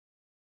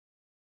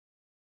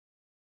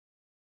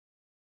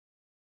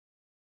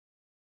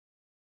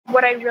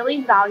What I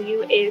really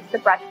value is the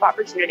breadth of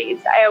opportunities.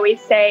 I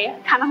always say,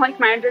 kind of like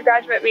my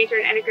undergraduate major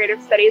in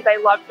integrative studies, I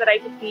loved that I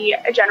could be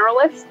a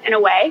generalist in a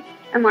way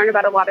and learn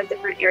about a lot of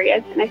different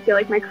areas. And I feel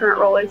like my current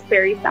role is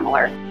very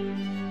similar.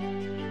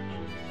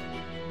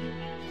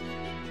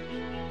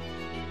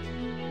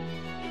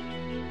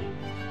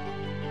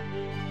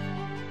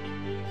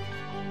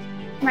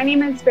 My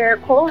name is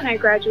Barrett and I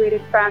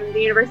graduated from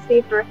the University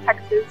of North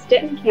Texas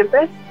Denton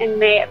campus in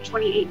May of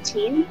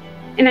 2018.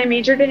 And I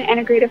majored in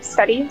integrative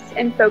studies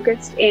and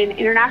focused in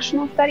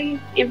international studies,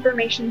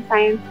 information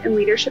science, and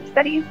leadership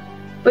studies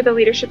with a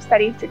leadership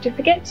studies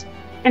certificate.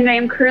 And I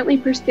am currently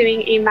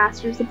pursuing a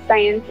Master's of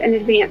Science in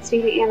Advanced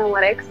Data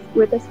Analytics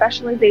with a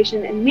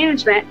specialization in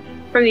management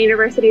from the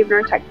University of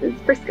North Texas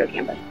Frisco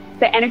campus.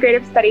 The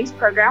integrative studies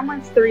program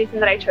was the reason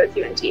that I chose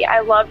UNT. I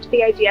loved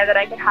the idea that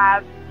I could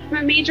have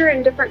a major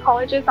in different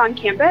colleges on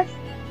campus.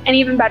 And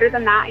even better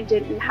than that, I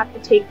didn't have to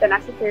take the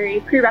necessary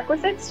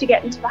prerequisites to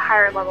get into the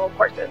higher level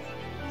courses.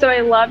 So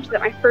I loved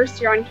that my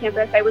first year on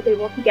campus, I was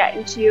able to get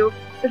into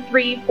the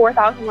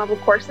 4,000 level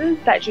courses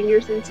that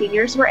juniors and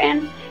seniors were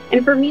in.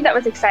 And for me, that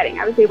was exciting.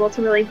 I was able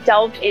to really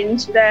delve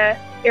into the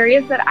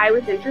areas that I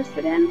was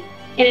interested in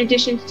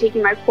addition to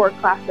taking my core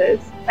classes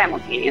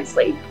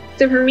simultaneously.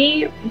 So for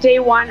me, day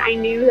one, I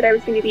knew that I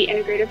was going to be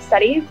integrative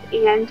studies,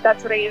 and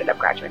that's what I ended up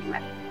graduating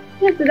with.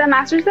 Yeah, so the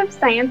Master's of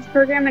Science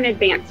program in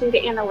Advanced Data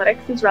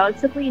Analytics is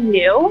relatively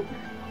new,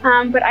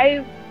 but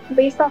I,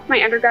 based off my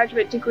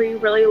undergraduate degree,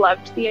 really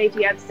loved the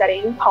idea of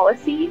studying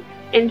policy.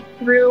 And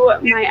through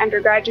my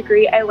undergrad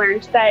degree, I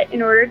learned that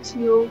in order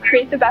to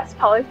create the best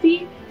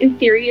policy, in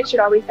theory, it should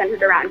always center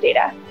around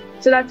data.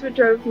 So that's what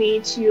drove me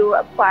to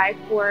apply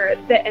for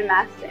the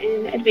MS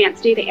in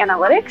Advanced Data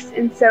Analytics.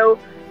 And so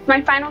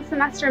my final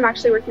semester, I'm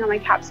actually working on my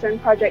capstone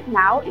project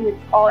now, and it's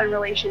all in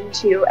relation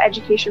to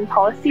education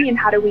policy and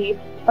how do we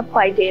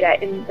apply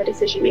data in the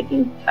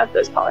decision-making of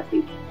those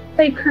policies.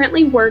 I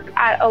currently work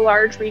at a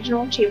large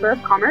regional chamber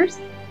of commerce,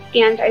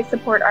 and I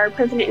support our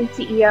president and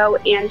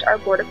CEO and our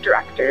board of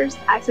directors.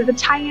 So the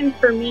tie-in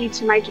for me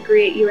to my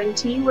degree at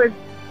UNT was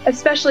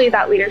especially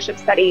that leadership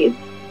studies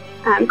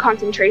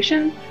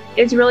concentration,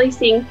 is really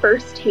seeing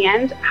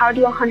firsthand how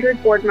do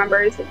 100 board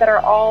members that are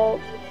all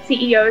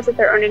CEOs of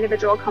their own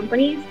individual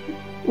companies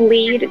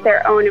lead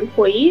their own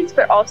employees,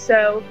 but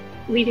also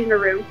leading a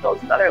room filled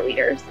with other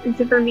leaders. And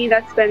so for me,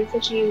 that's been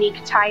such a unique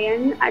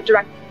tie-in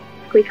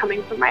directly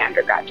coming from my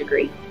undergrad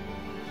degree.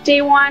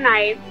 Day one,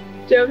 I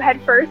dove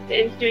headfirst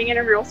into doing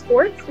intramural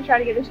sports to try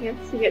to get a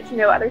chance to get to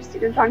know other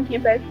students on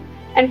campus.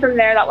 And from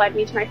there, that led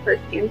me to my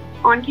first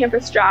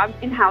on-campus job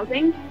in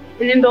housing.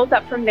 And then built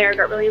up from there,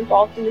 got really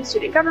involved in the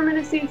Student Government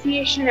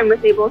Association and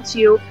was able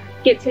to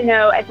get to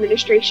know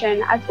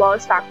administration as well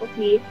as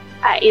faculty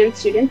and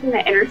students in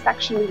the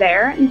intersection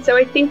there. And so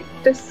I think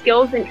the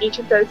skills in each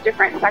of those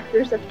different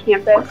sectors of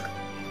campus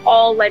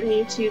all led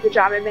me to the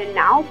job I'm in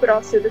now, but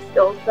also the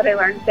skills that I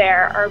learned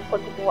there are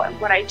applicable in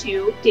what I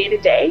do day to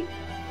day.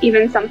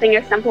 Even something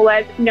as simple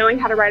as knowing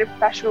how to write a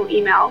professional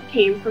email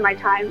came from my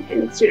time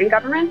in student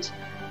government.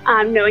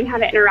 Knowing how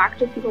to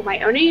interact with people my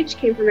own age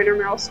came from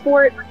intramural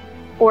sports,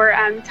 or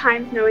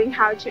times knowing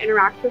how to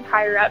interact with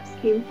higher ups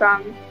came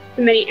from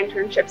the many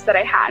internships that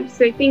I had.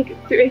 So I think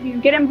if you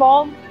get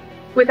involved,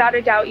 without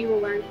a doubt, you will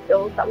learn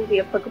skills that will be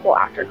applicable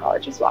after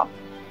college as well.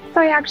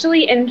 So I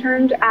actually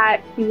interned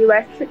at the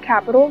U.S.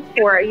 Capitol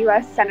for a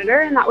U.S. Senator,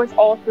 and that was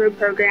all through a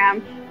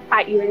program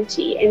at UNT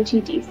in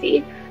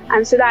TDC.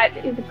 So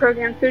that is the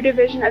program through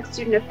Division of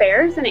Student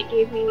Affairs, and it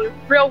gave me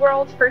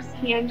real-world,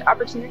 first-hand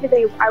opportunity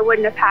that I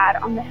wouldn't have had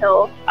on the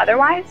Hill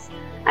otherwise.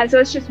 And so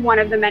it's just one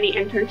of the many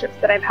internships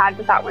that I've had,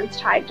 but that one's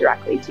tied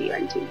directly to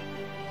UNT.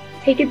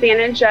 Take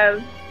advantage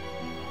of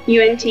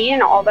UNT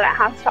and all that it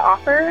has to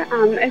offer.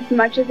 As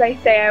much as I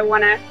say I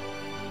want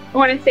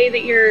to say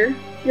that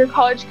your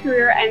college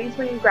career ends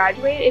when you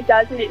graduate, it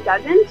does and it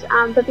doesn't.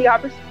 But the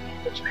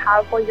opportunities that you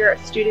have while you're a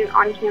student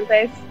on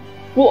campus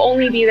will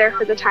only be there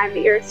for the time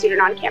that you're a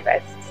student on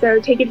campus. So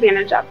take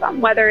advantage of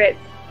them, whether it's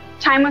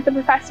time with a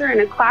professor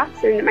in a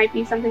class and it might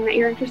be something that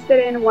you're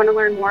interested in and want to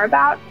learn more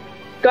about.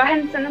 Go ahead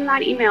and send them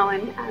that email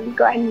and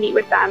go ahead and meet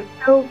with them.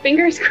 So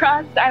fingers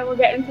crossed, I will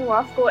get into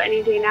law school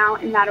any day now,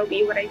 and that'll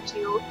be what I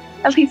do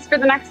at least for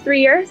the next 3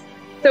 years.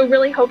 So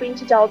really hoping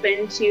to delve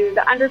into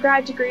the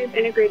undergrad degree of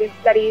integrative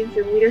studies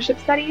and leadership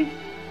studies,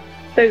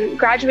 the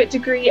graduate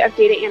degree of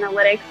data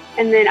analytics,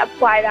 and then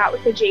apply that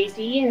with a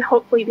JD and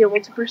hopefully be able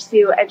to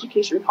pursue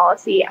education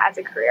policy as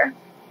a career.